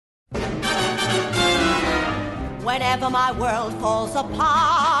Whenever my world falls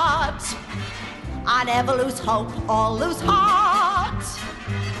apart, I never lose hope or lose heart.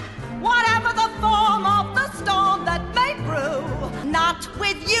 Whatever the form of the storm that may brew, not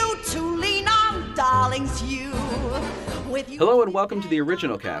with you to lean on, darlings, you. With you. Hello and welcome to The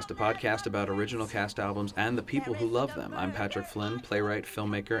Original Cast, a podcast about original cast albums and the people who love them. I'm Patrick Flynn, playwright,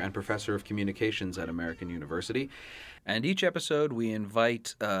 filmmaker, and professor of communications at American University. And each episode we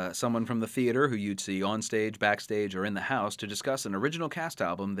invite someone from the theater who you'd see on stage, backstage, or in the house to discuss an original cast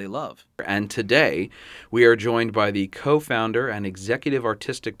album they love. And today we are joined by the co-founder and executive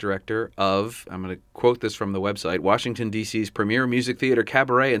artistic director of, I'm going to quote this from the website, Washington, D.C.'s premier music theater,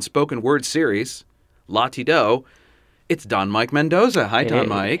 cabaret, and spoken word series, La Ti-Do. It's Don Mike Mendoza. Hi, Don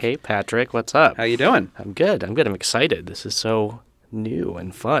Mike. Hey, Patrick. What's up? How you doing? I'm good. I'm excited. This is so new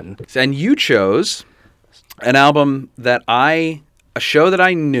and fun. And you chose an album that a show that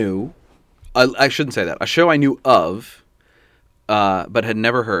I knew, I shouldn't say that, a show I knew of, but had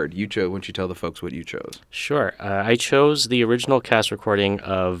never heard. You chose, why don't you tell the folks what you chose? Sure. I chose the original cast recording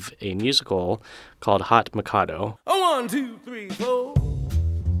of a musical called Hot Mikado. 1, 2, 3, 4.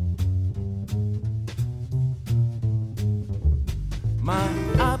 My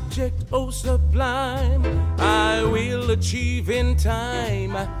object, oh sublime, I will achieve in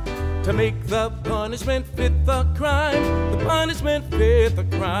time to make the punishment fit the crime, the punishment fit the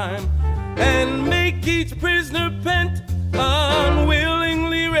crime, and make each prisoner pent,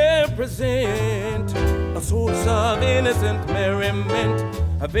 unwillingly represent a source of innocent merriment,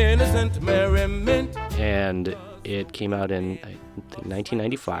 of innocent merriment. And it came out in, I think,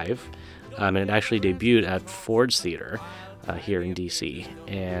 1995, and it actually debuted at Ford's Theater. Here in D.C.,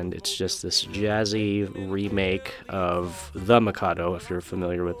 and it's just this jazzy remake of The Mikado, if you're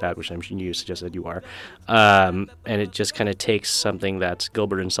familiar with that, which you suggested you are, and it just kind of takes something that's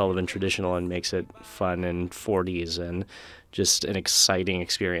Gilbert and Sullivan traditional and makes it fun and 40s and just an exciting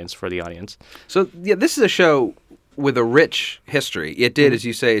experience for the audience. So, yeah, this is a show with a rich history. It did, as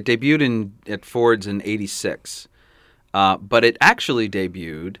you say, it debuted at Ford's in 86, but it actually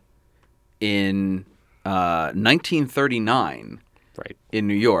debuted in 1939, right, in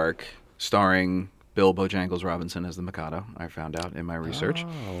New York, starring Bill Bojangles Robinson as the Mikado, I found out in my research.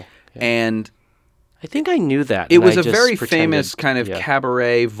 Oh, yeah. And I think I knew that. It was a very famous kind of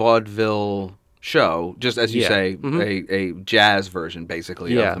cabaret vaudeville show, just as you say, a jazz version,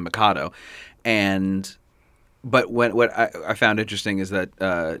 basically, of the Mikado. But what I found interesting is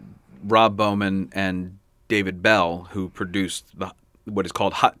that Rob Bowman and David Bell, who produced what is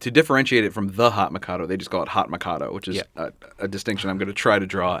called to differentiate it from the Hot Mikado, they just call it Hot Mikado, which is a distinction I'm going to try to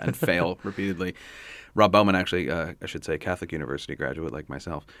draw and fail repeatedly. Rob Bowman, actually, I should say, Catholic University graduate like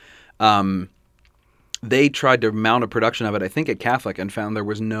myself. They tried to mount a production of it, I think, at Catholic, and found there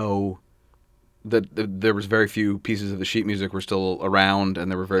was there was very few pieces of the sheet music were still around, and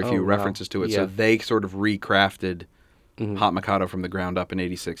there were very few references to it. Yeah. So they sort of recrafted Hot Mikado from the ground up in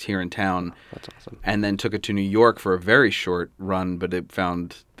 86 here in town. That's awesome. And then took it to New York for a very short run, but it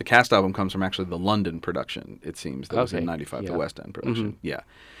found the cast album comes from actually the London production, it seems, that was in 95, the West End production. Yeah.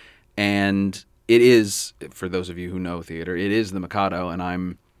 And it is, for those of you who know theater, it is the Mikado, and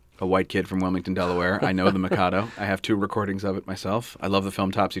I'm a white kid from Wilmington, Delaware. I know the Mikado. I have 2 recordings of it myself. I love the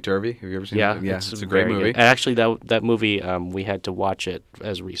film Topsy Turvy. Have you ever seen it? Yeah, it's a great movie. Good. Actually, that movie, we had to watch it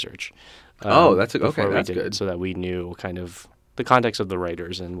as research. That's good. So that we knew kind of the context of the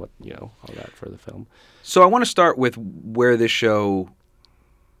writers and what, all that for the film. So I want to start with where this show,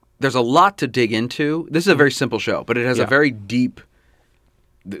 there's a lot to dig into. This is a very simple show, but it has a very deep,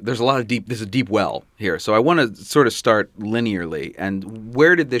 this is a deep well here. So I want to sort of start linearly. And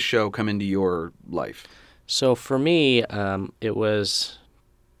where did this show come into your life? So for me, it was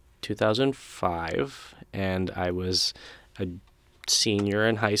 2005, and I was a senior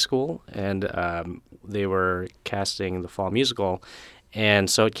in high school, and they were casting the fall musical, and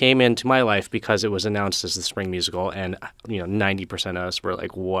so it came into my life because it was announced as the spring musical, and 90% of us were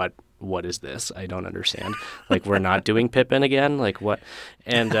like, what is this? I don't understand. Like, we're not doing Pippin again? Like, what?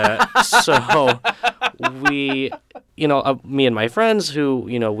 And so we, me and my friends who,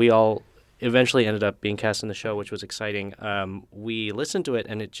 we all eventually ended up being cast in the show, which was exciting. We listened to it,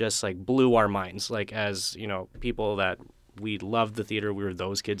 and it just like blew our minds, like, as people that we loved the theater. We were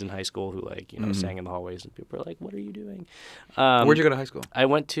those kids in high school who sang in the hallways, and people were like, what are you doing? Where'd you go to high school? I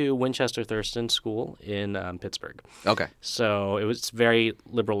went to Winchester Thurston School in Pittsburgh. Okay. So it was very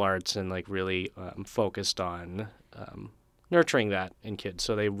liberal arts and like really focused on nurturing that in kids.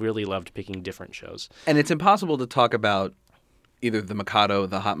 So they really loved picking different shows. And it's impossible to talk about either the Mikado,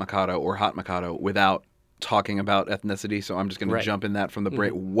 the Hot Mikado, or Hot Mikado without talking about ethnicity, so I'm just going to jump in that from the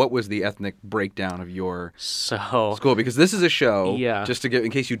break. What was the ethnic breakdown of your school? Because this is a show, just to give,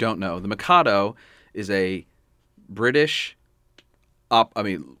 in case you don't know, the Mikado is a British,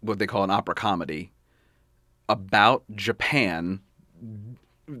 what they call an opera comedy about Japan.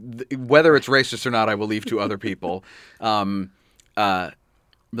 Whether it's racist or not, I will leave to other people. Though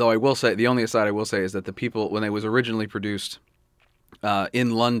I will say, the only aside I will say is that the people, when it was originally produced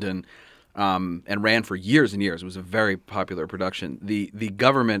in London, and ran for years and years. It was a very popular production. The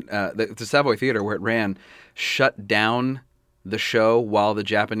government, the Savoy Theatre where it ran, shut down the show while the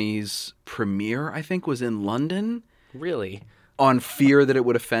Japanese premiere, I think, was in London. Really? On fear that it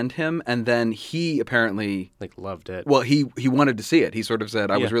would offend him, and then he apparently loved it. Well, he wanted to see it. He sort of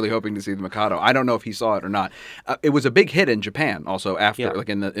said, "I was really hoping to see the Mikado." I don't know if he saw it or not. It was a big hit in Japan, also after, like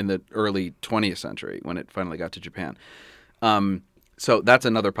in the early 20th century when it finally got to Japan. So that's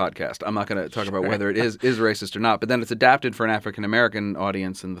another podcast. I'm not going to talk about whether it is racist or not. But then it's adapted for an African American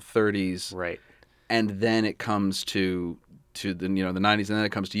audience in the 30s, right? And then it comes to the the 90s, and then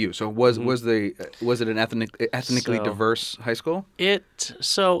it comes to you. So was it an ethnically diverse high school? Or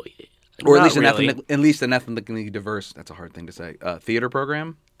at least an ethnically diverse. That's a hard thing to say. Theater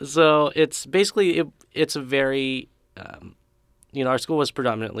program. So it's basically it's a very our school was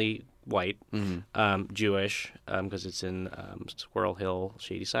predominantly white, Jewish, because it's in Squirrel Hill,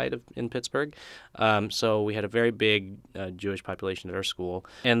 Shady Side in Pittsburgh. So we had a very big Jewish population at our school.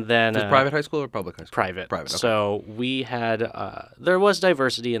 And then private high school or public high school? Private. Okay. So we had there was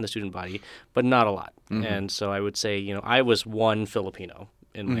diversity in the student body, but not a lot. And so I would say I was one Filipino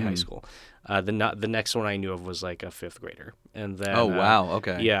in my high school. The next one I knew of was like a fifth grader, and then wow,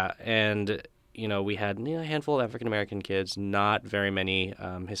 okay, yeah, and we had a handful of African American kids, not very many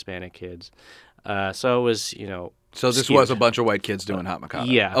Hispanic kids. So it was, So this skewed. was a bunch of white kids doing Hot Mikado.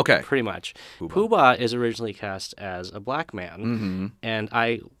 Yeah, okay, pretty much. Puba is originally cast as a black man, and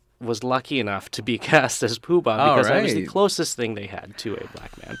I was lucky enough to be cast as Puba because I was the closest thing they had to a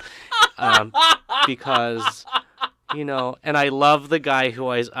black man. Because, and I love the guy who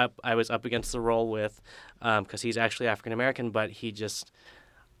I was up against the role with, because he's actually African American, but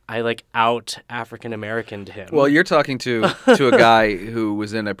I out African Americaned him. Well, you're talking to a guy who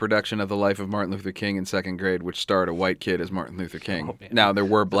was in a production of The Life of Martin Luther King in second grade, which starred a white kid as Martin Luther King. Oh, man. Now, there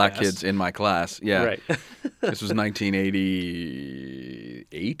were black kids in my class. Yeah. Right. This was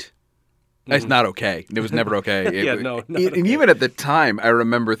 1988. It's not okay. It was never okay. And even at the time, I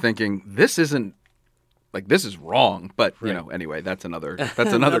remember thinking, this isn't, this is wrong. But, anyway, that's another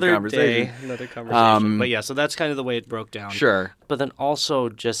conversation. Another conversation. But yeah, so that's kind of the way it broke down. Sure. But then also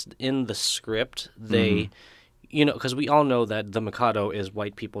just in the script, they, because we all know that the Mikado is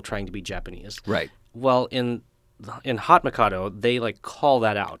white people trying to be Japanese. Right. Well, in Hot Mikado, they call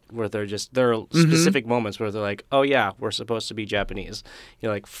that out, where there are specific moments where they're like, oh yeah, we're supposed to be Japanese,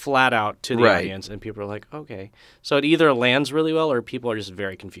 flat out to the audience, and people are like, okay. So it either lands really well, or people are just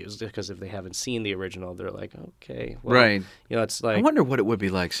very confused because if they haven't seen the original, they're like, okay, well, right. It's like, I wonder what it would be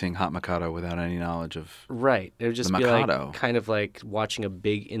like seeing Hot Mikado without any knowledge of right. It would just the be Mikado. kind of like watching a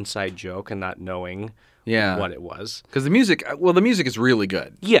big inside joke and not knowing. What it was. Because the music is really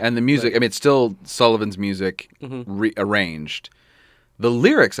good. Yeah. And the music, it's still Sullivan's music rearranged. The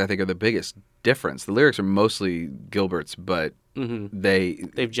lyrics, I think, are the biggest difference. The lyrics are mostly Gilbert's, but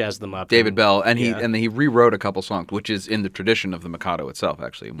they've jazzed them up. David Bell, and he rewrote a couple songs, which is in the tradition of the Mikado itself,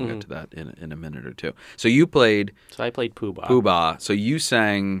 actually. And we'll get to that in a minute or two. So you played... So I played Puba. Puba. So you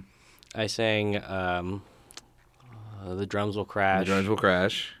sang... I sang The Drums Will Crash. The Drums Will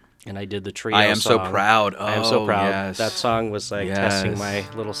Crash. And I did the trio I Am song. So Proud. I Am So Proud. Yes. That song was testing my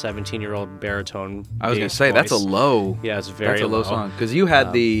little 17-year-old baritone. I was going to say, voice. that's a low. Yeah, it's very low song. Because you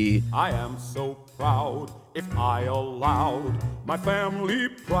had the... I am so proud if I allowed my family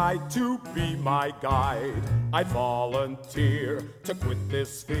pride to be my guide. I'd volunteer to quit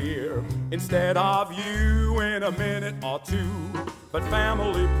this fear instead of you in a minute or two. But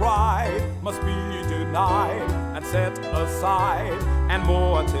family pride must be denied and set aside and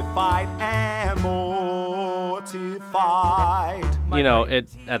mortified and mortified.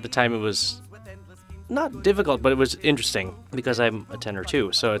 At the time it was not difficult, but it was interesting because I'm a tenor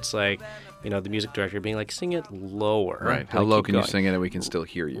too. So it's like, the music director being like, sing it lower. Right. How low can you sing it and we can still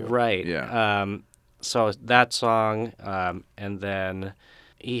hear you? Right. Yeah. So that song, and then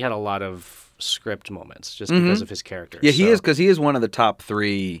he had a lot of script moments just because of his character. Yeah, he is, because he is one of the top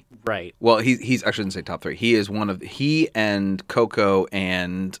three. Right. Well, he's I shouldn't say top three. He is he and Coco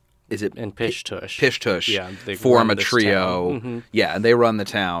and is it and Pish Tush. Pish Tush they form run a this trio. town. Yeah, and they run the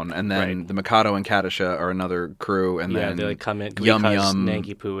town, and then Right. the Mikado and Kadisha are another crew, and then they come in Yum because Yum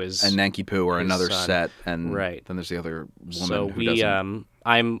Nanki Poo is and Nanki Poo are his another son. set, and Right. then there's the other woman So who we doesn't.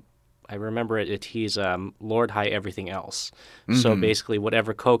 I remember he's Lord High everything else. So basically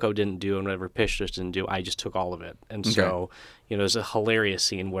whatever Coco didn't do and whatever Pish Tush didn't do, I just took all of it. And so, there's a hilarious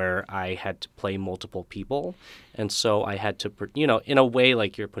scene where I had to play multiple people. And so I had to, in a way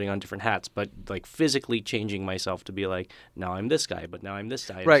like you're putting on different hats, but like physically changing myself to be like, now I'm this guy, but now I'm this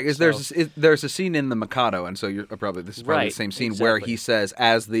guy. Right, because there's a scene in the Mikado, and so this is probably the same scene where he says,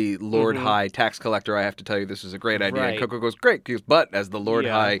 as the Lord High tax collector, I have to tell you this is a great idea. And Coco goes, great, but as the Lord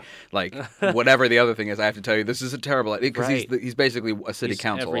High, like whatever the other thing is, I have to tell you this is a terrible idea, because he's basically a city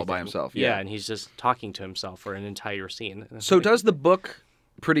council all by himself. Yeah, and he's just talking to himself for an entire scene. So does the book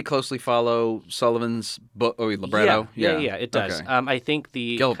pretty closely follow Sullivan's book, libretto? Yeah, it does. Okay. I think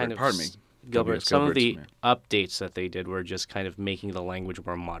the Gilbert, pardon me. Gilbert, some of the updates that they did were just kind of making the language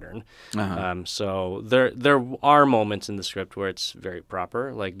more modern. So there are moments in the script where it's very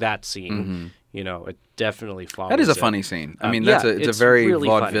proper, like that scene. It definitely follows. That is a it. funny scene. I mean, it's a it's very really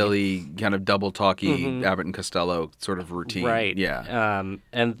vaudeville-y, kind of double talky Abbott and Costello sort of routine. Right. Yeah.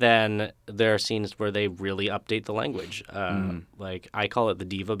 And then there are scenes where they really update the language. Like I call it the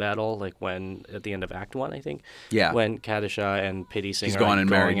diva battle, like when at the end of Act 1, I think. Yeah. When Kadisha and Pity Sing He's are gone and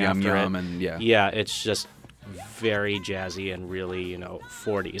married going Yum after Yum, it. and yeah. Yeah, it's just very jazzy and really,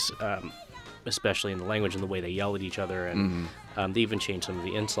 40s, especially in the language and the way they yell at each other. And they even changed some of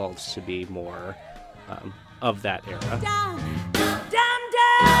the insults to be more of that era. Down,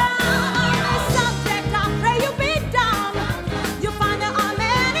 subject, I pray you be down. You'll find there are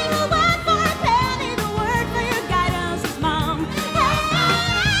many who wait for a penny. The word for your guidance is mom. Hey,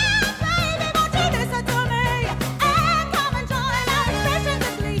 baby, won't you listen to me? And come and join our expression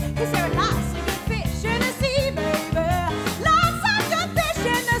this week. 'Cause there are lots of good fish in the sea, baby. Lots of good fish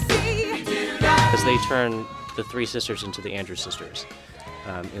in the sea. Because they turn the three sisters into the Andrews sisters.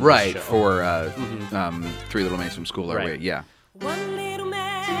 In Right, the show. for Three Little Maids from School. Right. Yeah. One little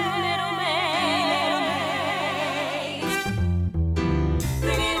man, two little maids.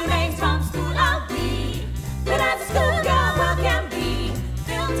 Three little maids from school I'll be. But as a schoolgirl well can be,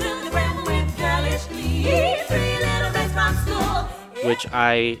 filled to the brim with girlish glee. Three little maids from school. Which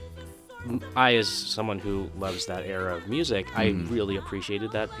I as someone who loves that era of music, I really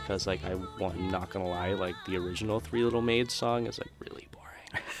appreciated that because, like, I'm not gonna lie, like the original Three Little Maids song is like really boring.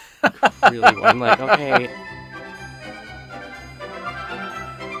 Really boring. I'm like, okay.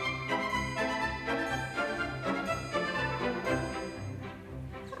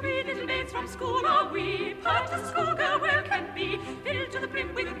 Three little maids from school are we, but a schoolgirl well can be, filled to the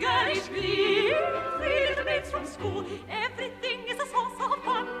brim with girlish glee. Three little maids from school, everything is a source of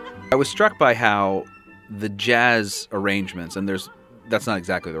fun. I was struck by how the jazz arrangements, and that's not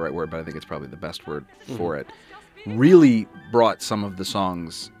exactly the right word, but I think it's probably the best word for it, really brought some of the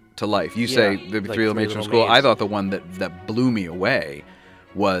songs to life. You say the like Three Little Maids from School. Maids. I thought the one that blew me away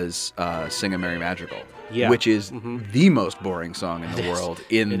was Sing a Merry Madrigal, which is the most boring song in the world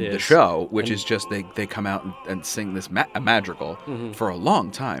in the show, which is just they come out and sing this madrigal for a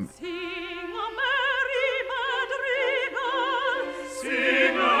long time. Sing a merry madrigal,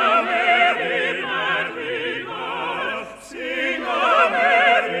 sing a merry madrigal, sing a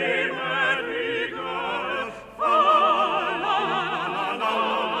merry madrigal, fa la la la la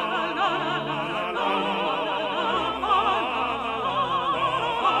la la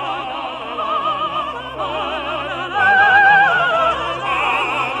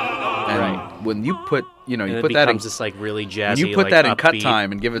And when you put you And put it that in becomes this like really jazzy. when you put like, that in cut upbeat-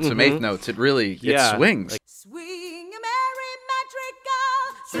 time and give it some eighth notes, it really it swings. Swing a merry madrigal,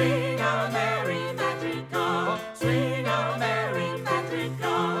 swing a merry madrigal, swing a merry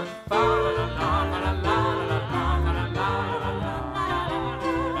madrigal. Fa la la la la la la la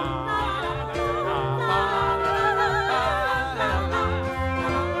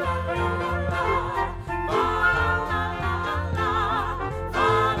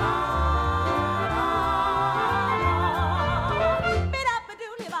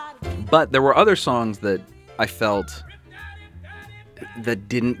But there were other songs that I felt that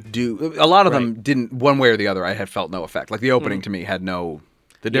didn't do. A lot of them didn't, one way or the other. I had felt no effect. Like the opening to me had no.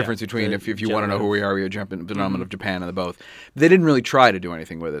 The difference between if you want to know who we are, we are jumping phenomenon of Japan and the both. They didn't really try to do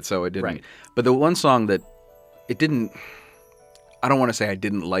anything with it, so it didn't. Right. But the one song that it didn't. I don't want to say I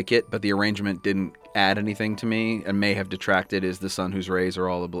didn't like it, but the arrangement didn't add anything to me and may have detracted. Is The Sun Whose Rays Are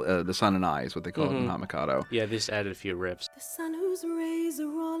All The Sun and I is what they call it in Mikado. Yeah, they just added a few riffs. The sun whose rays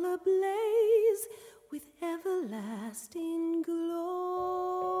are all ablaze with everlasting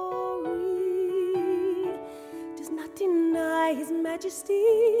glow.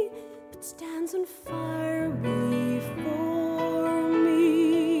 majesty, but stands on fire before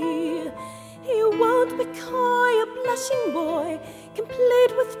me. He won't be coy, a blushing boy,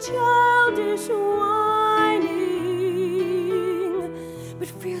 complete with childish whining, but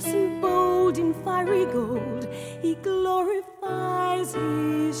fierce and bold in fiery gold, he glorifies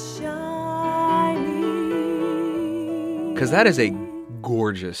his shining. Because that is a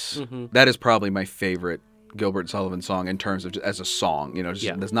gorgeous, that is probably my favorite Gilbert Sullivan song in terms of as a song. You know,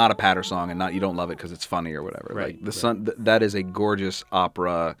 just, there's not a patter song, and not you don't love it because it's funny or whatever. Right, Like the sun, that is a gorgeous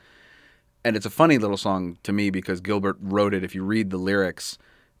opera, and it's a funny little song to me because Gilbert wrote it. If you read the lyrics,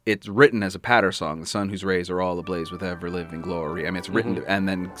 it's written as a patter song. The sun whose rays are all ablaze with ever living glory. I mean, it's written, and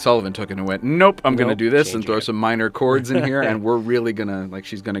then Sullivan took it and went, "Nope, I'm going to do this and throw some minor chords in here, and we're really gonna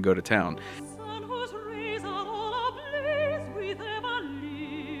she's gonna go to town." Sun whose rays are all ablaze with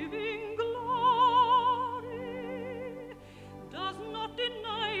ever-living glory, does not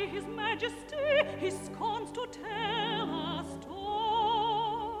deny his majesty, he scorns to tell a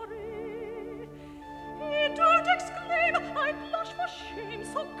story. He don't exclaim, I blush for shame,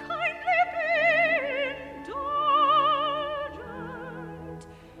 so kindly be indulgent,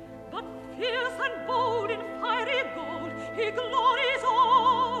 but fierce and bold in fiery gold, he glories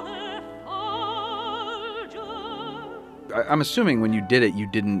all effulgent. I'm assuming when you did it, you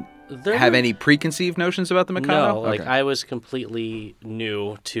didn't have any preconceived notions about the Mikado? No, like Okay. I was completely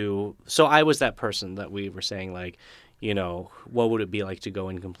new to. So I was that person that we were saying, like, you know, what would it be like to go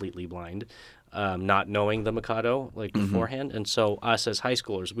in completely blind, not knowing the Mikado like beforehand. And so us as high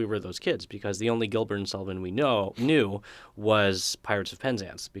schoolers, we were those kids because the only Gilbert and Sullivan we knew was Pirates of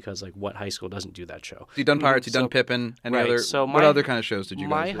Penzance because like what high school doesn't do that show? You've done Pirates, you've done Pippin, any right, other? so what my- other kind of shows did you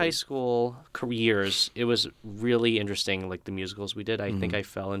guys My do? high school years, it was really interesting, like the musicals we did. I think I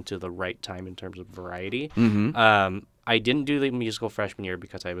fell into the right time in terms of variety. I didn't do the musical freshman year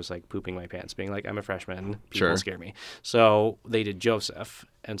because I was like pooping my pants, being like, I'm a freshman. People Sure. scare me. So they did Joseph.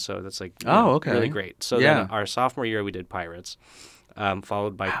 And so that's like Okay. really great. So Yeah. then our sophomore year, we did Pirates,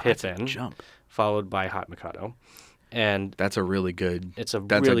 followed by That's a Pippin, jump. followed by Hot Mikado. And That's a really good. it's a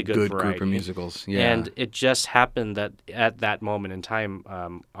That's really a good good group variety. of musicals. Yeah. And it just happened that at that moment in time,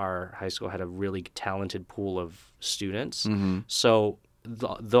 our high school had a really talented pool of students. So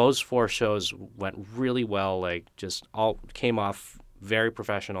those four shows went really well. Like just all came off very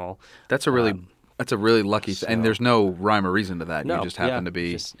professional. that's a really lucky thing. And there's no rhyme or reason to that. No, You just happen yeah, to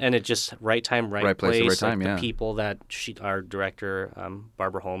be. and it just right time, right place at right time, like yeah. The people that our director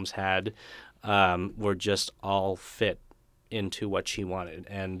Barbara Holmes had were just all fit into what she wanted.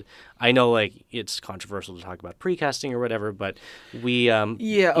 And I know like it's controversial to talk about precasting or whatever, but we Yeah,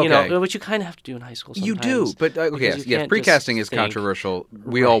 you know, okay. which you kind of have to do in high school sometimes. You do, but okay, because yes, you can't just precasting is think- controversial.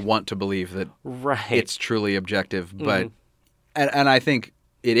 We all want to believe that Right. it's truly objective, but and I think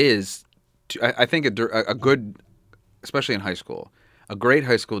it is. I think a good, especially in high school, a great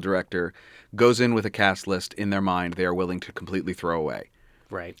high school director goes in with a cast list in their mind they are willing to completely throw away,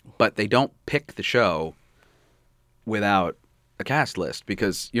 Right. but they don't pick the show without a cast list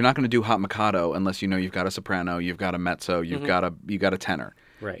because you're not going to do Hot Mikado unless you know you've got a soprano, you've got a mezzo, you've got a tenor.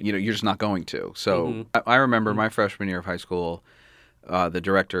 Right. You know, you're just not going to. So I remember my freshman year of high school, the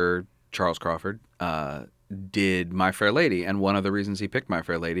director Charles Crawford did My Fair Lady, and one of the reasons he picked My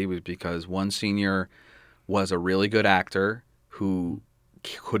Fair Lady was because one senior was a really good actor who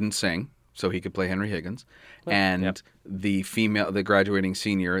couldn't sing, so he could play Henry Higgins, and the graduating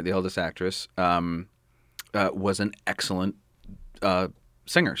senior, the eldest actress, was an excellent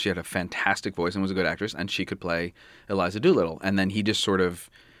singer. She had a fantastic voice and was a good actress, and she could play Eliza Doolittle. And then he just sort of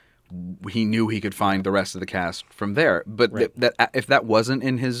he knew he could find the rest of the cast from there. But that if that wasn't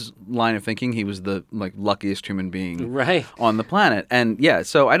in his line of thinking, he was the luckiest human being Right. on the planet. And yeah,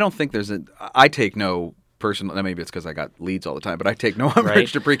 so I don't think I take no personal. Maybe it's because I got leads all the time, but I take no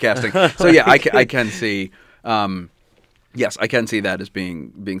umbrage to precasting. So yeah, I can see. Yes, I can see that as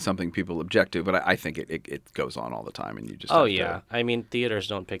being something people object to, but I think it goes on all the time, and you just Oh have yeah, to, I mean theaters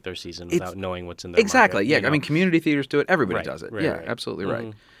don't pick their season without knowing what's in their exactly. market, Yeah, you know? I mean community theaters do it. Everybody Right, does it. right, Yeah, right. absolutely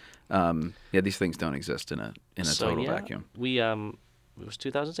right. Yeah, these things don't exist in a total vacuum. We it was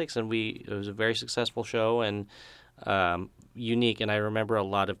 2006, and it was a very successful show and unique. And I remember a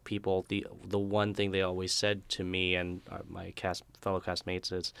lot of people. The one thing they always said to me and my fellow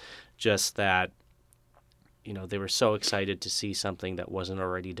castmates is just that. You know, they were so excited to see something that wasn't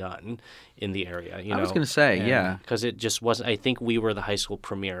already done in the area. You know, I was going to say, yeah. because it just wasn't. I think we were the high school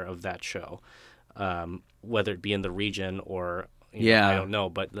premiere of that show, whether it be in the region or. You know, I don't know,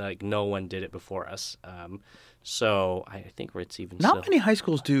 but like no one did it before us. So I think it's even Not still. many high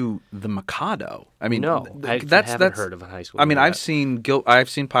schools do the Mikado. I mean, No, I haven't heard of a high school. I mean, doing I've that. I've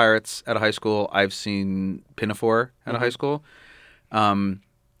seen Pirates at a high school. I've seen Pinafore at a high school. And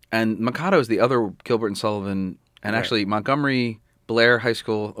Mikado is the other Gilbert and Sullivan, and actually Montgomery Blair High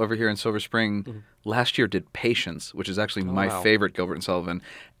School over here in Silver Spring last year did Patience, which is actually my favorite Gilbert and Sullivan.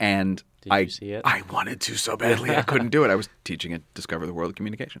 And Did you see it? I wanted to so badly. I couldn't do it. I was teaching at Discover the World of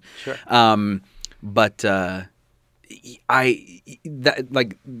Communication. Sure. But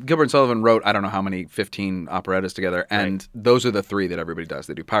like Gilbert and Sullivan wrote, I don't know how many, 15 operettas together, and those are the three that everybody does.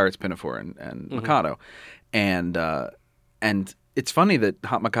 They do Pirates, Pinafore, and Mikado. And it's funny that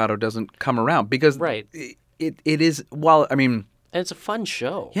Hot Mikado doesn't come around because it is, well, I mean... And it's a fun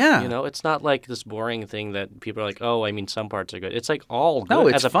show. Yeah. You know, it's not like this boring thing that people are like, oh, I mean, some parts are good. It's like all good. No,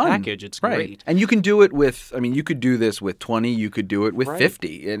 it's as a fun. package, it's great. And you can do it with, I mean, you could do this with 20, you could do it with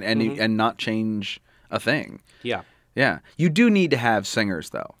 50 and not change a thing. Yeah. Yeah. You do need to have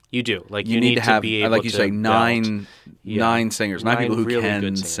singers, though. You do. Like, You need to have, be able like you to say, belt. nine singers, nine people who really can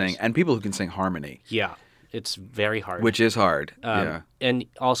good sing, singers. and people who can sing harmony. Yeah. It's very hard. Which is hard. Yeah. And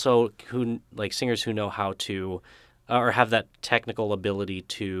also, singers who know how to, or have that technical ability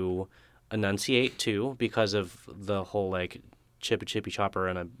to enunciate too, because of the whole like chippy chippy chopper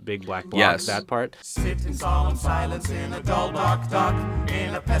and a big black block. Yes. That part. Sit in solemn silence in a dull dark dock,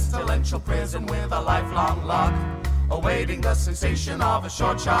 in a pestilential prison with a lifelong lock, awaiting the sensation of a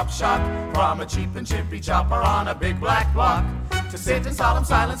short sharp shock from a cheap and chippy chopper on a big black block. To sit in solemn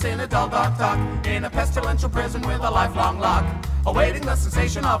silence in a dull dark dock, in a pestilential prison with a lifelong lock, awaiting the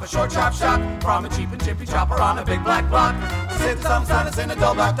sensation of a short sharp shock from a cheap and chippy chopper on a big black block. To sit in solemn silence in a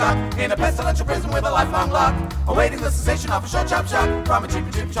dull dark dock, in a pestilential prison with a lifelong lock, awaiting the sensation of a short sharp shock from a cheap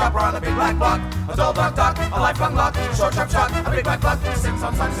and chippy chopper on a big black block. A dull dark dock, a lifelong lock, a short sharp shock, a big black block. To sit in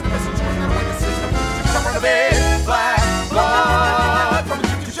solemn silence in a pestilential prison with a lifelong chopper on a big black block, from a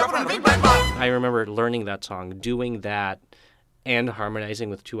cheap and chippy chopper on a big black block. I remember learning that song, doing that, and harmonizing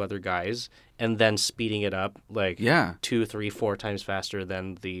with two other guys, and then speeding it up like 2, 3, 4 times faster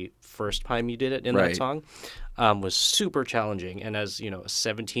than the first time you did it in that song, was super challenging. And as, you know, a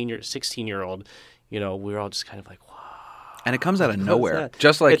 16-year-old, you know, we were all just kind of like, wow. And it comes out of nowhere.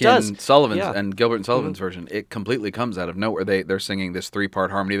 Just like in Sullivan's and Gilbert and Sullivan's Mm-hmm. version, it completely comes out of nowhere. They're singing this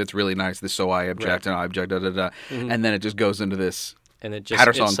 3-part harmony that's really nice, this so I object and I object, and then it just goes into this and it just,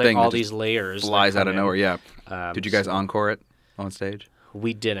 Patterson it's thing like all that these layers flies that out of come nowhere. in. Yeah. Did you guys encore it on stage?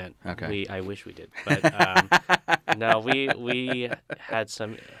 We didn't. Okay. I wish we did. But no, we had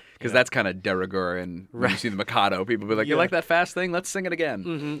some... Because that's kind of de rigueur, and when you see the Mikado, people be like, you like that fast thing? Let's sing it again.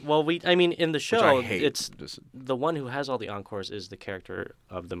 Mm-hmm. Well, in the show, I hate. it's the one who has all the encores is the character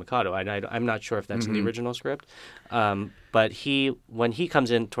of the Mikado. I'm not sure if that's in the original script, but when he comes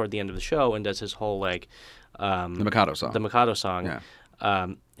in toward the end of the show and does his whole like the Mikado song.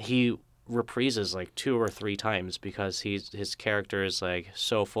 He reprises like 2 or 3 times because his character is like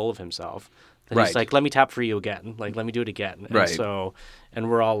so full of himself. He's like, let me tap for you again. Like, let me do it again. And and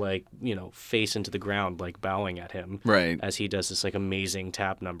we're all like, you know, face into the ground, like bowing at him. Right. As he does this like amazing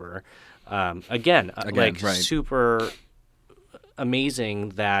tap number. Again, super amazing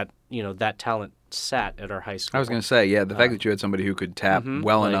that, you know, that talent sat at our high school. I was going to say, the fact that you had somebody who could tap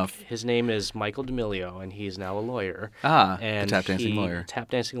well enough. His name is Michael D'Amelio, and he's now a lawyer. And tap dancing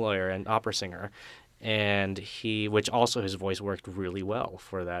lawyer and opera singer. And which also his voice worked really well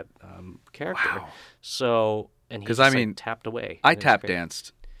for that character. Wow. So, and he just like, tapped away. I tap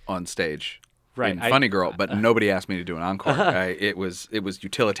danced on stage in Funny Girl, but nobody asked me to do an encore. It was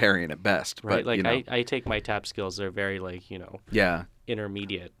utilitarian at best. Right, but, like you know. I take my tap skills; they're very like, you know,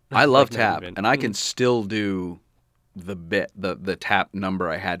 intermediate. I love tap, and I can still do the bit, the tap number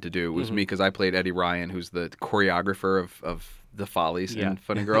I had to do was me because I played Eddie Ryan, who's the choreographer of the Follies in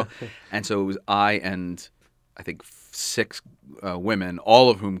Funny Girl, and so it was I and I think 6 women, all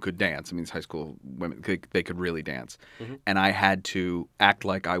of whom could dance. I mean, these high school women, they could really dance, and I had to act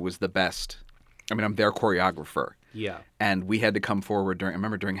like I was the best. I mean, I'm their choreographer. Yeah. And we had to come forward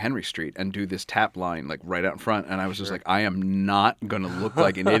during Henry Street and do this tap line like right out in front. And I was just like, I am not going to look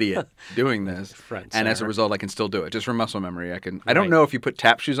like an idiot doing this. And as a result, I can still do it. Just from muscle memory, I can. I don't know if you put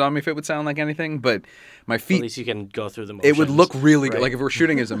tap shoes on me if it would sound like anything, but my feet. At least you can go through the motions. It would look really good. Like if we're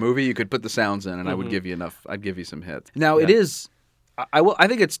shooting as a movie, you could put the sounds in, and I would give you enough. I'd give you some hits. Now it is. I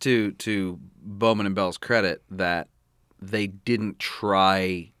think it's to Bowman and Bell's credit that they didn't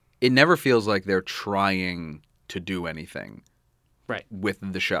try. It never feels like they're trying to do anything with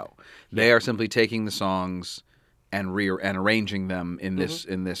the show. They are simply taking the songs and arranging them in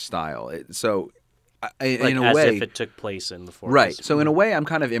this style. So in a as way, if it took place in the forest. right. So in a way, I'm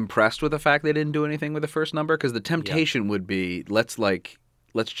kind of impressed with the fact they didn't do anything with the first number, because the temptation would be let's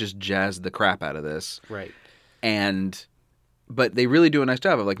just jazz the crap out of this, Right. But they really do a nice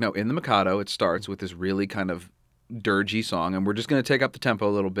job of no, in the Mikado it starts with this really kind of dirgy song, and we're just going to take up the tempo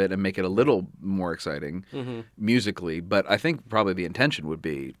a little bit and make it a little more exciting musically. But I think probably the intention would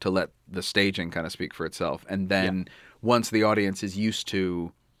be to let the staging kind of speak for itself, and then once the audience is used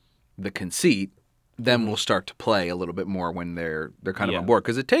to the conceit, then we'll start to play a little bit more when they're kind of on board.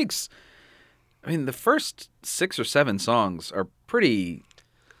 Because it takes, the first 6 or 7 songs are pretty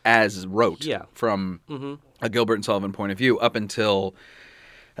as wrote from a Gilbert and Sullivan point of view, up until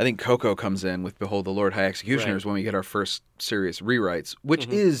I think Coco comes in with Behold the Lord High Executioners when we get our first serious rewrites, which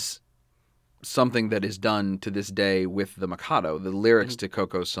is something that is done to this day with the Mikado. The lyrics to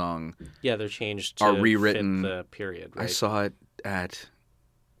Coco's song they're changed to are rewritten. fit the period, right? I saw it at,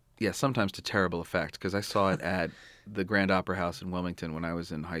 sometimes to terrible effect, because I saw it at the Grand Opera House in Wilmington when I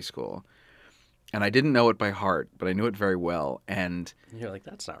was in high school. And I didn't know it by heart, but I knew it very well. And you're like,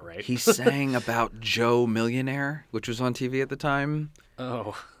 that's not right. He sang about Joe Millionaire, which was on TV at the time.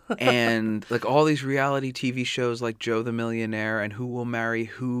 Oh. And all these reality TV shows like Joe the Millionaire and Who Will Marry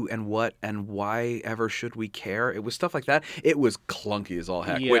Who and What and Why Ever Should We Care. It was stuff like that. It was clunky as all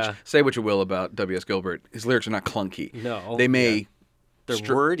heck, which, say what you will about W.S. Gilbert, his lyrics are not clunky. No. They may...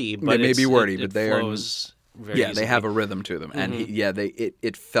 They're wordy, but they may be wordy, but they flows very easily. they have a rhythm to them. And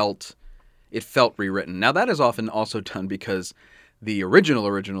it felt rewritten. Now that is often also done because the original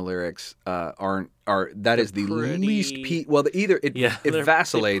lyrics is the least it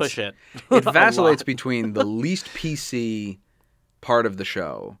vacillates. Push it. It vacillates between the least PC part of the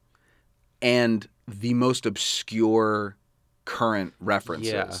show and the most obscure current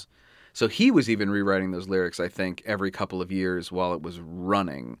references. Yeah. So he was even rewriting those lyrics, I think, every couple of years while it was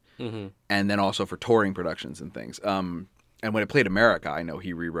running, and then also for touring productions and things. And when it played America, I know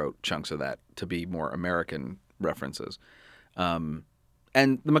he rewrote chunks of that to be more American references. And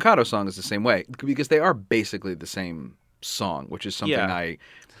the Mikado song is the same way, because they are basically the same song, which is something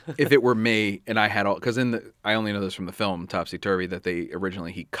if it were me and I had all, because I only know this from the film Topsy Turvy, that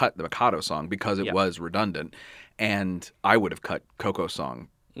he cut the Mikado song because it was redundant, and I would have cut Coco's song.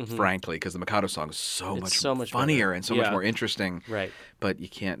 Frankly, because the Mikado song is so much funnier better. And so much more interesting. Right. But you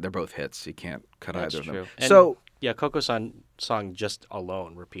can't, they're both hits. You can't cut either of them. And so, Coco's song just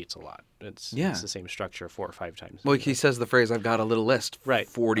alone repeats a lot. It's the same structure 4 or 5 times. Well, he says the phrase, I've got a little list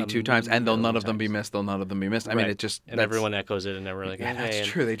 42 times, and they'll none of them be missed, they'll none of them be missed. I mean, it just... And everyone echoes it, and they're like, yeah, that's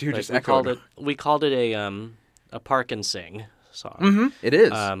true. They do just echo it. We called it a park and sing song. It is.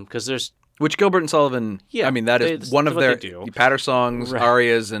 Because there's... Which Gilbert and Sullivan, that is one of their patter songs,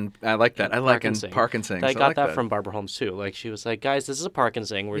 arias, and I like that. I like park and sing. I got that from Barbara Holmes, too. She was like, guys, this is a park and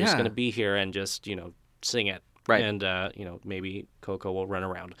sing. We're just going to be here and just, sing it. Right. And, maybe Coco will run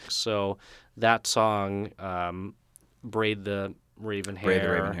around. So that song, Braid the Raven Hair. Braid the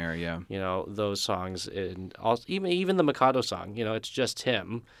Raven Hair, yeah. Those songs. And also, even the Mikado song, it's just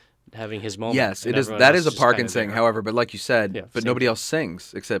him having his moment. Yes, it is. That is a park and sing, however, but like you said, but nobody else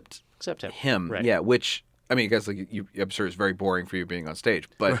sings except him. Right. Yeah, which, I guess I'm sure it's very boring for you being on stage,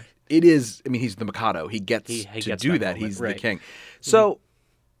 but it is, he's the Mikado. He gets to do that. He's the king. So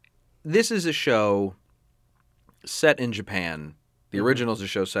this is a show set in Japan. The original is a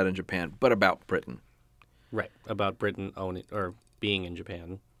show set in Japan, but about Britain. Right, about Britain owning or being in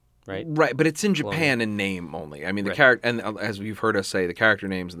Japan. Right. Right, but it's in Japan in name only. The character, and as you've heard us say, the character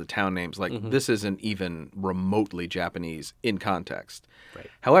names and the town names, this isn't even remotely Japanese in context. Right.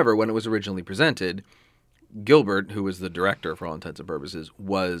 However, when it was originally presented, Gilbert, who was the director for all intents and purposes,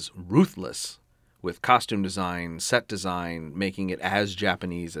 was ruthless with costume design, set design, making it as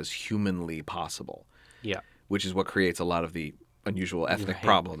Japanese as humanly possible. Yeah. Which is what creates a lot of the unusual ethnic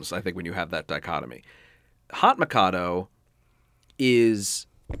problems, I think, when you have that dichotomy. Hot Mikado is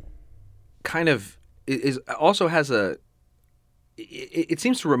kind of also has it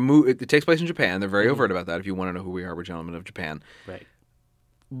seems to remove it takes place in Japan. They're very overt about that. If you want to know who we are, we're gentlemen of Japan. Right.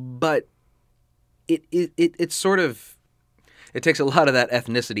 But it sort of it takes a lot of that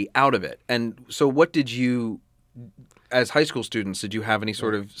ethnicity out of it. And so what did you, as high school students, did you have any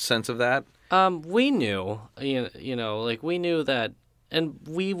sort of sense of that? We knew, we knew that, and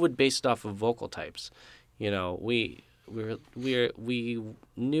we would base it off of vocal types. We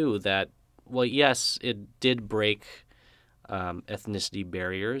knew that. Well, yes, it did break ethnicity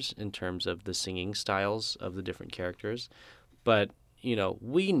barriers in terms of the singing styles of the different characters, but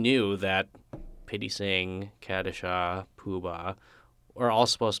we knew that Pity Sing, Kadisha, Pooba are all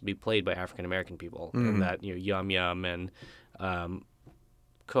supposed to be played by African American people, and that Yum Yum and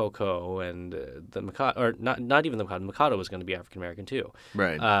Coco and the Mikado, or not even the Mikado. Mikado was going to be African American too.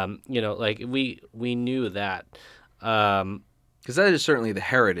 Right. Like we knew that. Because that is certainly the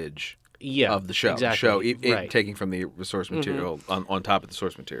heritage of the show. Exactly. The show, right. taking from the source material on top of the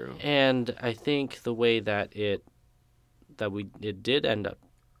source material. And I think the way that it did end up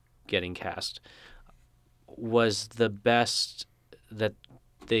getting cast was the best that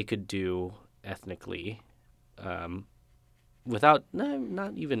they could do ethnically, without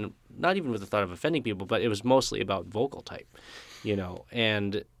not even with the thought of offending people, but it was mostly about vocal type,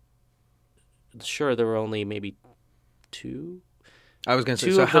 And sure, there were only maybe two. I was going to say,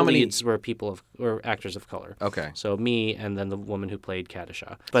 two so of how the many leads were were actors of color. Okay. So me and then the woman who played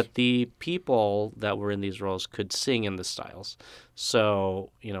Kadisha. But the people that were in these roles could sing in the styles.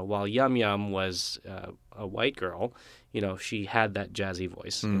 So, while Yum Yum was a white girl, she had that jazzy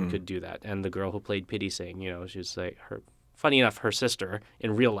voice and could do that. And the girl who played Pity Singh, she was like funny enough, her sister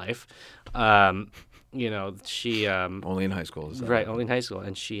in real life, she only in high school, is that right? Only in high school,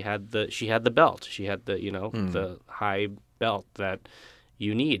 and she had the belt. She had the the high belt that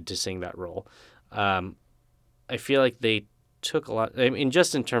you need to sing that role. I feel like they took a lot. I mean,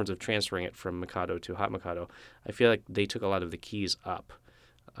 just in terms of transferring it from Mikado to Hot Mikado, I feel like they took a lot of the keys up.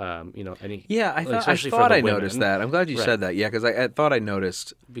 I especially for thought the I women. noticed that. I'm glad you said that. Yeah, because I thought I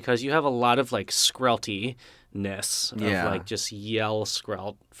noticed because you have a lot of like skrelty-ness of like just yell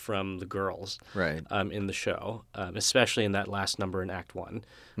skrelt from the girls right in the show, especially in that last number in Act 1,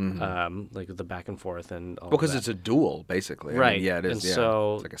 like the back and forth and all because that. it's a duel basically. Right. I mean, yeah, it is. And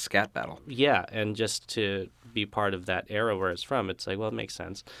so, it's like a scat battle. Yeah, and just to be part of that era where it's from, it's like, well, it makes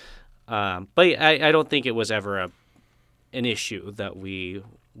sense. But I don't think it was ever an issue that we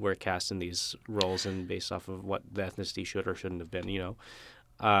were cast in these roles and based off of what the ethnicity should or shouldn't have been,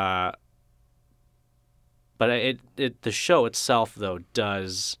 But the show itself, though,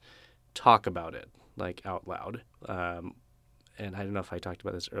 does talk about it, like, out loud. And I don't know if I talked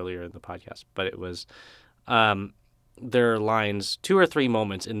about this earlier in the podcast, but it was there are lines, 2 or 3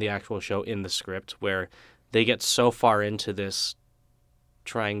 moments in the actual show in the script where they get so far into this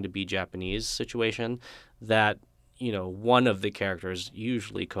trying to be Japanese situation that, one of the characters,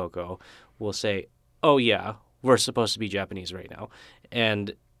 usually Coco, will say, oh, yeah, we're supposed to be Japanese right now.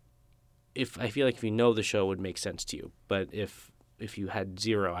 And I feel like if you know the show, it would make sense to you. But if you had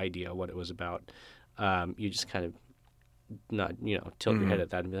zero idea what it was about, you just kind of not, tilt your head at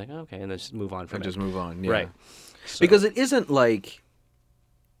that and be like, oh, okay, and then just move on from it. Just move on, yeah. Right. So, because it isn't like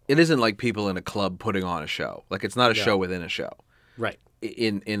people in a club putting on a show. Like, it's not a show within a show. Right.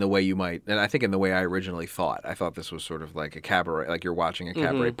 In the way you might, and I think in the way I originally thought. I thought this was sort of like a cabaret, like you're watching a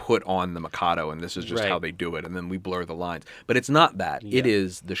cabaret put on the Mikado, and this is just how they do it, and then we blur the lines. But it's not that. Yeah. It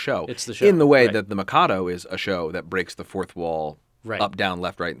is the show. It's the show. In the way that the Mikado is a show that breaks the fourth wall up, down,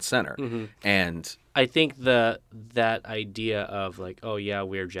 left, right, and center. And I think that idea of like, oh yeah,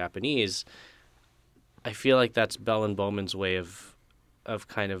 we're Japanese, I feel like that's Bell and Bowman's way of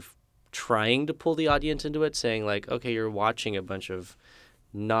kind of trying to pull the audience into it, saying like, okay, you're watching a bunch of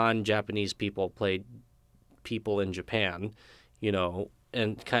non-Japanese people play people in Japan,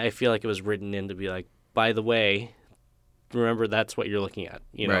 and I feel like it was written in to be like, by the way, remember that's what you're looking at,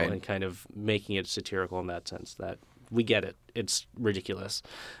 and kind of making it satirical in that sense that we get it. It's ridiculous.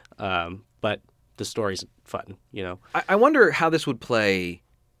 But the story's fun, I wonder how this would play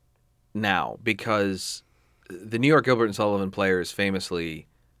now, because the New York Gilbert and Sullivan Players famously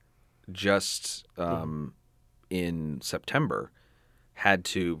just in September of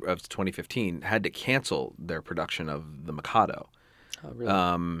 2015 had to cancel their production of The Mikado. Oh,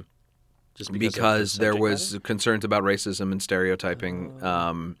 really? Just because there was concerns about racism and stereotyping.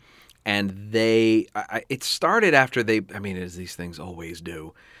 And it started after as these things always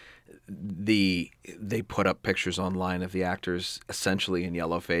do, they put up pictures online of the actors essentially in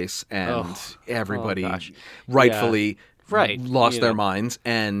yellowface, and everybody rightfully lost their minds,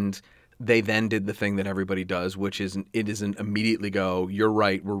 and they then did the thing that everybody does, which is it isn't immediately go, you're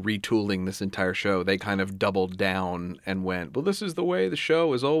right, we're retooling this entire show. They kind of doubled down and went, well, this is the way the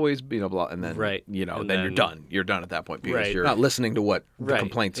show has always been, blah, and then then you're done. You're done at that point because you're not listening to what the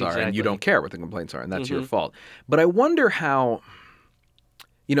complaints are, and you don't care what the complaints are, and that's your fault. But I wonder how,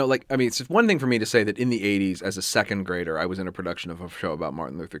 it's one thing for me to say that in the 80s, as a second grader, I was in a production of a show about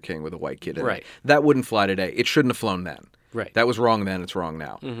Martin Luther King with a white kid in it. That wouldn't fly today. It shouldn't have flown then. Right. That was wrong then, it's wrong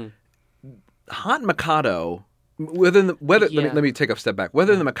now. Hot Mikado, let me take a step back.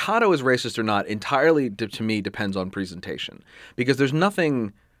 Whether the Mikado is racist or not entirely, to me, depends on presentation. Because there's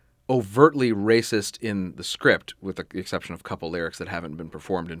nothing overtly racist in the script, with the exception of a couple lyrics that haven't been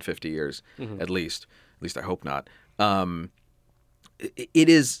performed in 50 years, at least. At least I hope not. it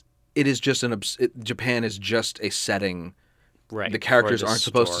is just Japan is just a setting. Right. The characters for aren't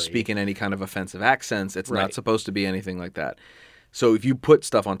supposed to story. speak in any kind of offensive accents. It's not Right. supposed to be anything like that. So if you put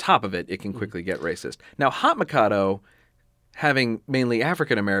stuff on top of it, it can quickly get racist. Now, Hot Mikado, having mainly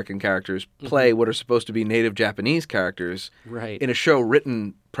African American characters play what are supposed to be native Japanese characters Right. in a show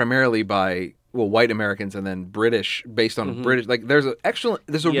written primarily by white Americans and then British, based on British. Like there's a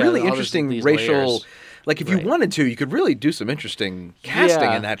Yeah, really all interesting these racial. layers. Like if you Right. wanted to, you could really do some interesting casting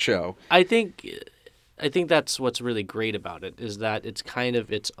Yeah. in that show. I think that's what's really great about it is that it's kind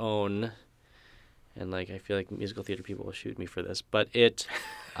of its own, and like I feel like musical theater people will shoot me for this, but it,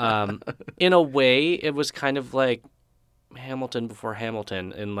 in a way, it was kind of like Hamilton before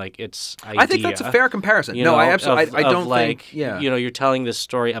Hamilton, and like its idea. I think that's a fair comparison. you No, know, I absolutely. I of don't like, think. Yeah. you're telling this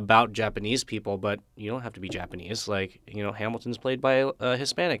story about Japanese people, but you don't have to be Japanese. Like Hamilton's played by a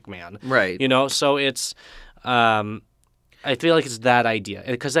Hispanic man, Right. So it's. I feel like it's that idea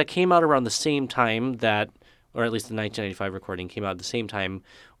because that came out around the same time that, or at least the 1995 recording came out at the same time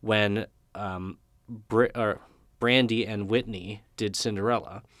when Brandy and Whitney did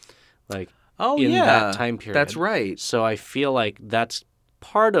Cinderella, like in that time period. That's right. So I feel like that's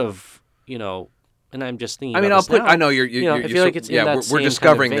part of and I'm just thinking. I mean, about I'll this put. now. I know you're. I feel like it's in that we're same kind of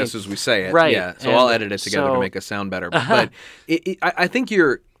discovering vein. this as we say it. Right. Yeah. So And I'll edit it together to so- make us sound better. But I think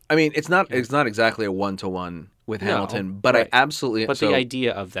you're. I mean, it's not exactly a 1-to-1 with Hamilton, but right. I absolutely. But the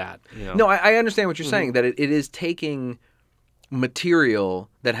idea of that, No, I understand what you're saying. That it is taking material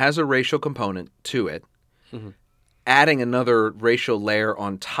that has a racial component to it, adding another racial layer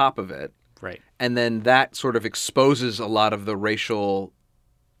on top of it, right? and then that sort of exposes a lot of the racial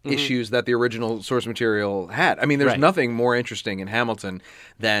issues that the original source material had. I mean, there's Right. nothing more interesting in Hamilton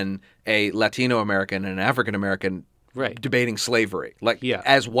than a Latino American and an African American Right. debating slavery, Yeah.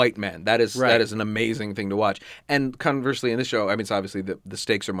 as white men. That is Right. an amazing thing to watch. And conversely, in this show, I mean, it's obviously the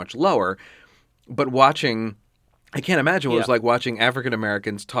stakes are much lower, but watching, I can't imagine what it was Yeah. like watching African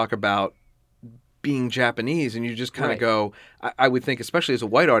Americans talk about being Japanese, and you just kind of Right. go, I would think, especially as a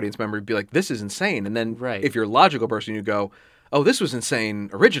white audience member, you'd be like, this is insane. And then Right. if you're a logical person, you go, oh, this was insane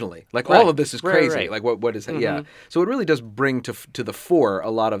originally. Like Right. all of this is Right, crazy. right. Like what is that? Yeah. So it really does bring to the fore a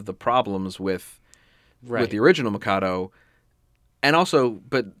lot of the problems with the original Mikado. And also,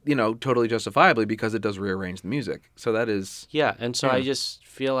 but totally justifiably because it does rearrange the music. So that is Yeah, and so Yeah. I just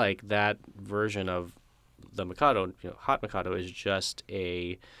feel like that version of the Mikado, Hot Mikado, is just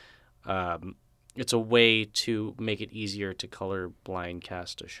it's a way to make it easier to color blind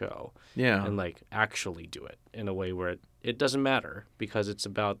cast a show. Yeah. And like actually do it in a way where it doesn't matter because it's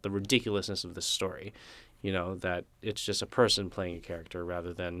about the ridiculousness of the story. That it's just a person playing a character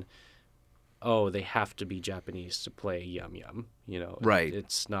rather than, oh, they have to be Japanese to play Yum Yum. Right.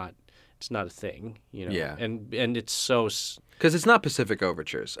 It's not a thing. Yeah. And it's so. because it's not Pacific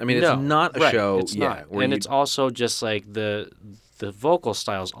Overtures. I mean, it's No, not a right, show. It's yeah, not. where And you- it's also just like the vocal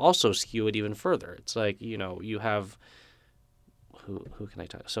styles also skew it even further. It's like you have. Who can I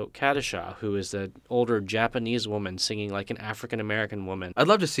talk? So Kadisha, who is the older Japanese woman singing like an African American woman. I'd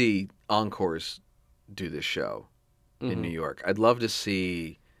love to see encores do this show in New York. I'd love to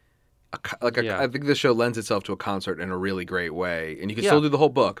see Yeah. I think this show lends itself to a concert in a really great way, and you can Yeah. still do the whole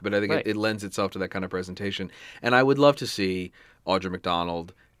book, but I think Right. it lends itself to that kind of presentation. And I would love to see Audra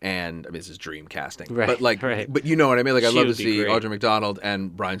McDonald and this is dream casting, Right, but right. but you know what I mean. Like I'd She love to would be see great. Audra McDonald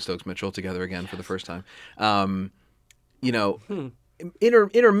and Brian Stokes Mitchell together again for the first time.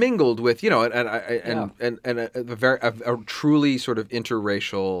 Intermingled with and a truly sort of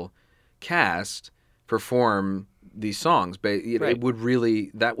interracial cast perform these songs, but Right. it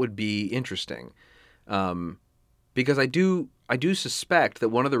would that would be interesting, because I do suspect that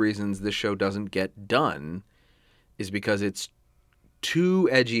one of the reasons this show doesn't get done is because it's too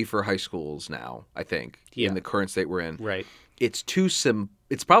edgy for high schools now. I think Yeah. in the current state we're in, Right. it's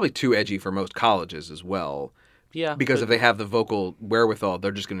it's probably too edgy for most colleges as well. Yeah. Because but- if they have the vocal wherewithal,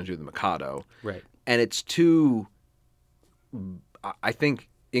 they're just going to do the Mikado. Right. And it's too, I think,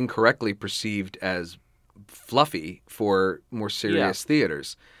 incorrectly perceived as fluffy for more serious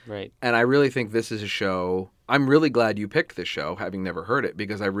theaters. Right. And I really think this is a show. I'm really glad you picked this show, having never heard it,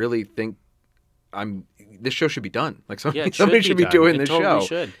 because I really think this show should be done. Like Yeah, it somebody should be done. doing It this totally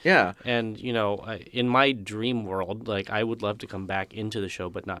show. should. Yeah. And in my dream world, like I would love to come back into the show,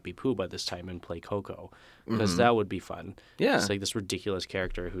 but not be Puba this time and play Coco, because that would be fun. Yeah. It's like this ridiculous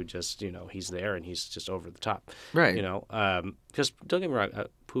character who just he's there and he's just over the top. Right. Because don't get me wrong,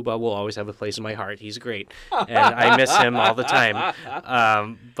 Puba will always have a place in my heart. He's great, and I miss him all the time.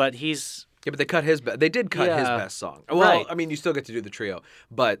 But he's Yeah, but they cut his. They did cut his Yeah. best song. Well, Right. I mean, you still get to do the trio,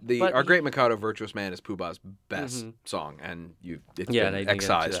 but Our Great Mikado, Virtuous Man is Pooh Bah's best song, and it's and I been didn't get to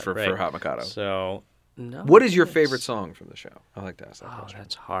excised that, for right. Hot Mikado. So, no. What is your favorite song from the show? I like to ask that Oh, question.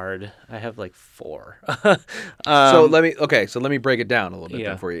 that's hard. I have like 4. So let me break it down a little bit yeah.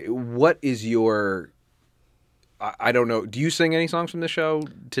 then for you. What is your? I don't know. Do you sing any songs from the show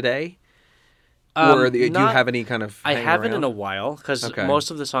today? Or do you have any kind of? I hanging haven't in around? a while because Okay. most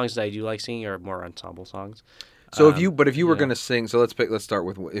of the songs that I do like singing are more ensemble songs. So if you were gonna sing, so let's start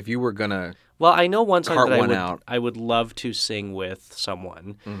with if you were gonna. Well, I know one song Cart that one out. I would love to sing with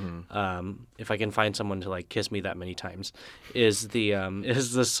someone. Mm-hmm. If I can find someone to like kiss me that many times, is the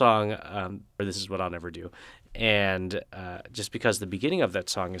song or This Is What I'll Never Do, and just because the beginning of that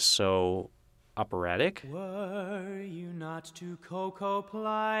song is so operatic. Were you not too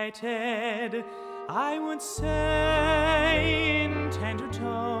cocoa-plighted, I would say in tender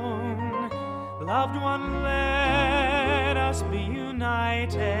tone, loved one, let us be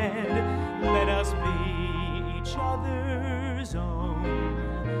united, let us be each other's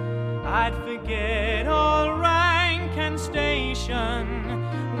own. I'd forget all rank and station,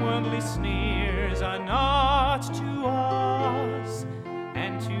 worldly sneers are not to us,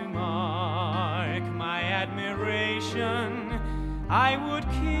 and to mark my admiration, I would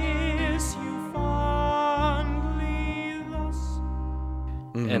kiss you fondly thus.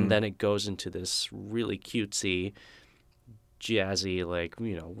 And then it goes into this really cutesy, jazzy, like,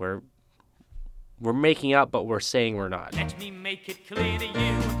 we're making out, but we're saying we're not. Let me make it clear to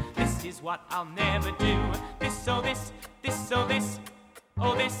you, this is what I'll never do. This, oh this, this, oh this,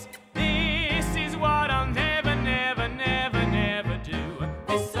 oh this is what I'll never, never, never, never do.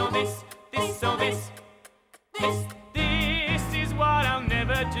 This, oh this, this, oh this is what I'll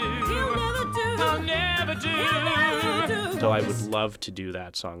never do. I'll never do. So I would love to do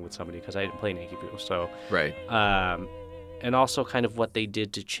that song with somebody because I didn't play Yankee Poodle. So Right. And also kind of what they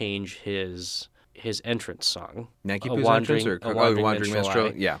did to change his entrance song. Yankee A Pooh's Wandering- entrance or A Wandering Wandering Minstrel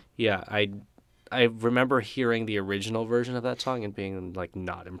Minstrel? I. Yeah. Yeah, I remember hearing the original version of that song and being like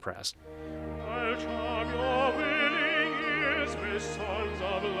not impressed. I'll charm your willing ears with songs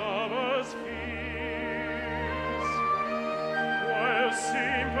of lovers' fears, while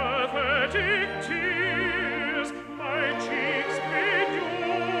sympathetic tears my cheeks bedew.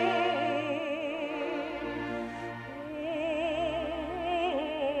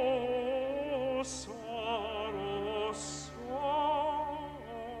 Oh, sorrow, sorrow.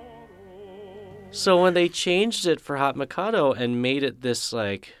 So when they changed it for Hot Mikado and made it this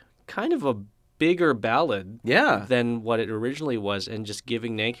like kind of a bigger ballad Yeah. than what it originally was, and just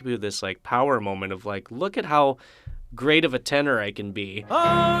giving Nankipu this like power moment of like, look at how great of a tenor I can be.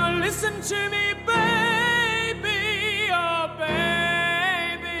 Oh, listen to me, baby, oh,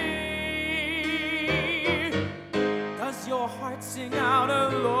 baby. Does your heart sing out a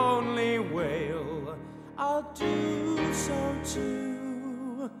lonely wail? I'll do so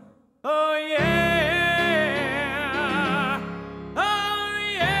too. Oh, yeah. Oh,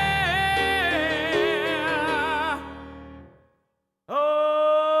 yeah. Oh,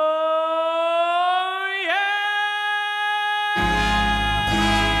 yeah.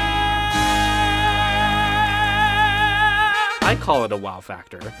 I call it a wow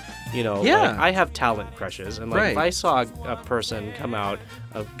factor. Yeah. Like, I have talent crushes, and like if Right. I saw a person come out,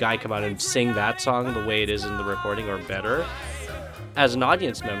 a guy come out and sing that song the way it is in the recording or better, as an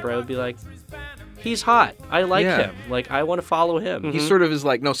audience member, I would be like, he's hot. I like Yeah. him. Like I want to follow him. He sort of is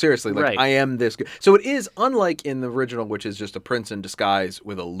like, no, seriously, like Right. I am this good. So it is unlike in the original, which is just a prince in disguise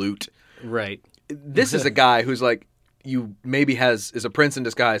with a lute. Right. This is a guy who's like, you maybe is a prince in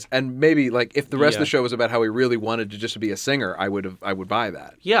disguise, and maybe like if the rest of the show was about how he really wanted to just be a singer, I would buy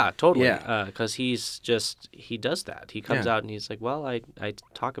that. Yeah, totally. Yeah. Because he does that. He comes Yeah. out and he's like, well, I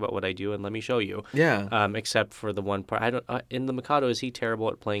talk about what I do and let me show you. Yeah. Except for the one part. I don't. In the Mikado, is he terrible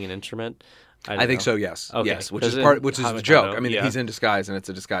at playing an instrument? I think know. so. Yes. Okay. Yes. Which 'Cause is in the Hot joke. Mikado, I mean, yeah. he's in disguise, and it's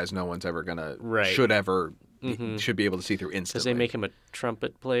a disguise no one's ever gonna Right. should be able to see through instantly. Because they make him a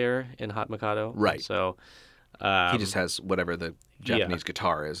trumpet player in Hot Mikado. Right. So. He just has whatever the Japanese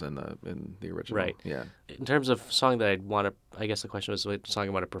guitar is in the original. Right. Yeah. In terms of song that I'd want to, I guess the question was what song I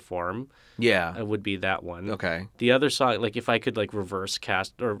want to perform. Yeah. It would be that one. Okay. The other song, like if I could like reverse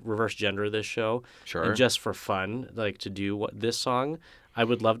cast or reverse gender this show, Sure. and just for fun, like to do this song, I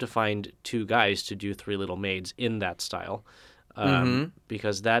would love to find 2 guys to do 3 Little Maids in that style,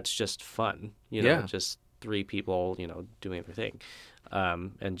 because that's just fun. Yeah. Just 3 people, doing their thing,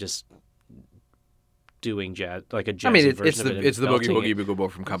 and just doing jazz, like a jazzy I mean, version it's of it. the and it's the Boogie belting Boogie it. Boogie Bowl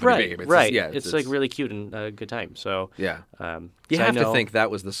from Company B. Right. It's It's like really cute and a good time. So yeah. You so I have to know- think that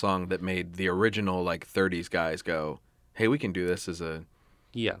was the song that made the original like 30s guys go, "Hey, we can do this as a."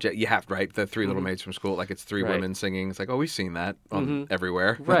 Yeah. You have right the Three Little Maids from School, like it's three Right. women singing. It's like, oh, we've seen that on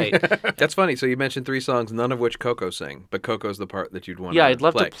everywhere. Right. That's funny. So you mentioned 3 songs, none of which Coco sang, but Coco's the part that you'd want. Yeah, to I'd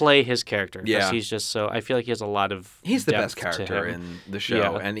love play. to play his character. 'Cause Yeah. he's just so. I feel like he has a lot of. He's the depth best to character him. in the show,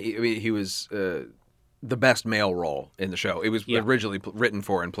 Yeah. and he was the best male role in the show. It was originally written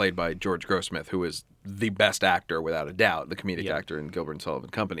for and played by George Grossmith, who is the best actor without a doubt, the comedic actor in Gilbert and Sullivan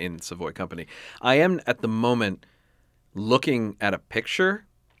Company, in Savoy Company. I am at the moment looking at a picture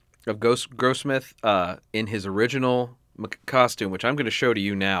of Grossmith in his original costume, which I'm going to show to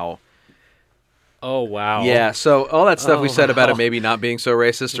you now. Oh wow! Yeah, so all that stuff we said about wow. it maybe not being so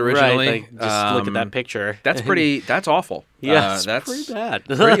racist originally. Right, like, just look at that picture. That's pretty. That's awful. Yeah, it's that's pretty bad.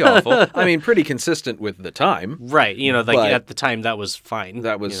 pretty awful. I mean, pretty consistent with the time. Right, like But at the time that was fine.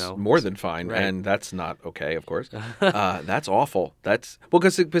 That was more than fine, Right. and that's not okay, of course. That's awful. That's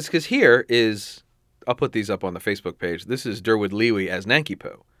because here is. I'll put these up on the Facebook page. This is Durwood Lewy as Nanky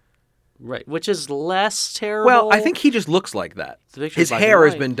Poo. Right, which is less terrible. Well, I think he just looks like that. The picture's His black and hair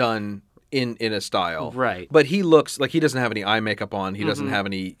has white. been done in a style. Right. But he looks like he doesn't have any eye makeup on. He doesn't have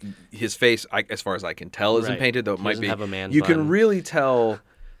any. His face, as far as I can tell, isn't Right. painted, though it He might doesn't be. have a man you bun. can really tell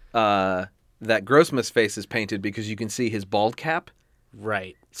that Grossmith's face is painted because you can see his bald cap.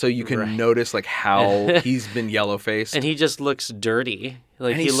 Right. So you can Right. notice like how he's been yellow faced. And he just looks dirty.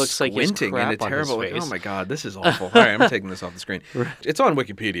 Like And he he's looks like he's squinting crap in a on his terrible. face. Oh my god, this is awful. All right, I'm taking this off the screen. It's on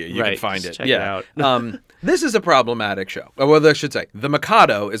Wikipedia. You can Right, find just it. check it Yeah. out. This is a problematic show. Well, I should say the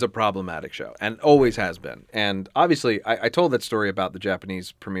Mikado is a problematic show and always has been. And obviously, I told that story about the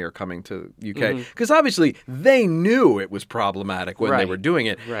Japanese premiere coming to UK because obviously they knew it was problematic when they Right. were doing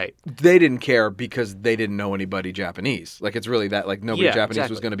it. Right. They didn't care because they didn't know anybody Japanese. Like it's really that like nobody Yeah, Japanese was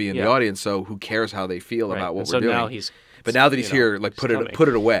exactly. going to be in Yeah. the audience. So who cares how they feel Right. about what And we're so doing? now he's. But now that he's you know, here, like he's put coming.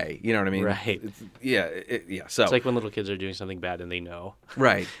 it away. You know what I mean? Right. Yeah. So It's like when little kids are doing something bad and they know.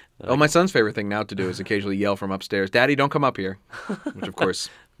 right. Oh, my son's favorite thing now to do is occasionally yell from upstairs, "Daddy, don't come up here," which of course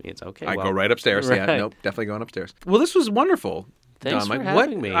It's okay. I well, go right upstairs. Yeah, right. nope, definitely going upstairs. Well, this was wonderful. Thanks Don. for Like,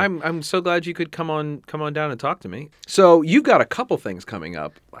 having me. I'm so glad you could come on down and talk to me. So you've got a couple things coming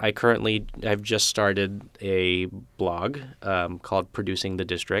up. I've just started a blog called Producing the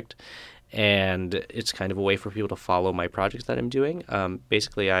District, and it's kind of a way for people to follow my projects that I'm doing.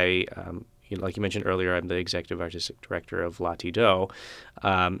 Basically, like you mentioned earlier, I'm the executive artistic director of Latido.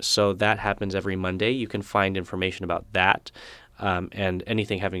 So that happens every Monday. You can find information about that and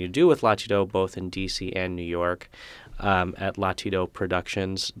anything having to do with Latido, both in DC and New York, at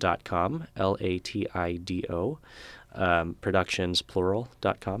latidoproductions.com, LATIDO,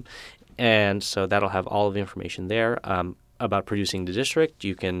 productions.com. And so that'll have all of the information there. About Producing the District,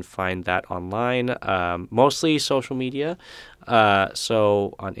 you can find that online, mostly social media.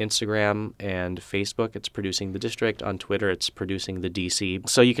 So on Instagram and Facebook, it's Producing the District. On Twitter, it's Producing the DC.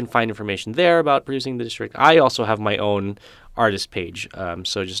 So you can find information there about Producing the District. I also have my own artist page.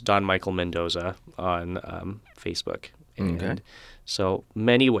 So just Don Michael Mendoza on Facebook. And so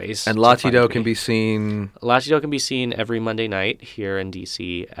many ways. And to find Latido me. can be seen Latido can be seen every Monday night here in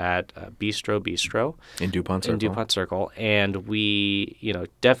DC at Bistro in DuPont Circle. in DuPont Circle, and we,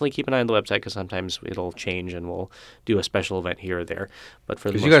 definitely keep an eye on the website because sometimes it'll change and we'll do a special event here or there. But for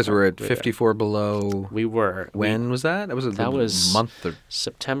the Because most you guys part, were at we're 54 Below. there. We were. When was that? That was a month or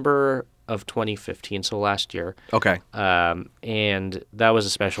September of 2015, so last year. okay. And that was a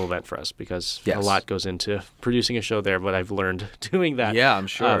special event for us because a Yes. lot goes into producing a show there, but I've learned doing that. Yeah, I'm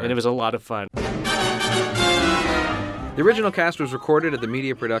sure. And it was a lot of fun. The original cast was recorded at the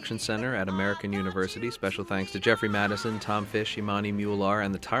Media Production Center at American University. Special thanks to Jeffrey Madison, Tom Fish, Imani Mular,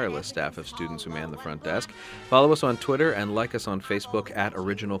 and the tireless staff of students who man the front desk. Follow us on Twitter and like us on Facebook at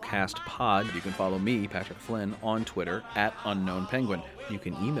Original Cast Pod. You can follow me, Patrick Flynn, on Twitter at Unknown Penguin. You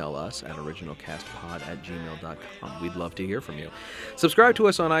can email us at originalcastpod@gmail.com. We'd love to hear from you. Subscribe to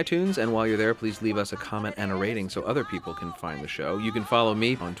us on iTunes, and while you're there, please leave us a comment and a rating so other people can find the show. You can follow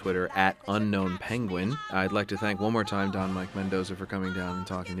me on Twitter at Unknown Penguin. I'd like to thank one more time Don Mike Mendoza for coming down and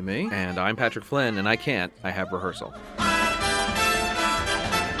talking to me. And I'm Patrick Flynn, and I have rehearsal.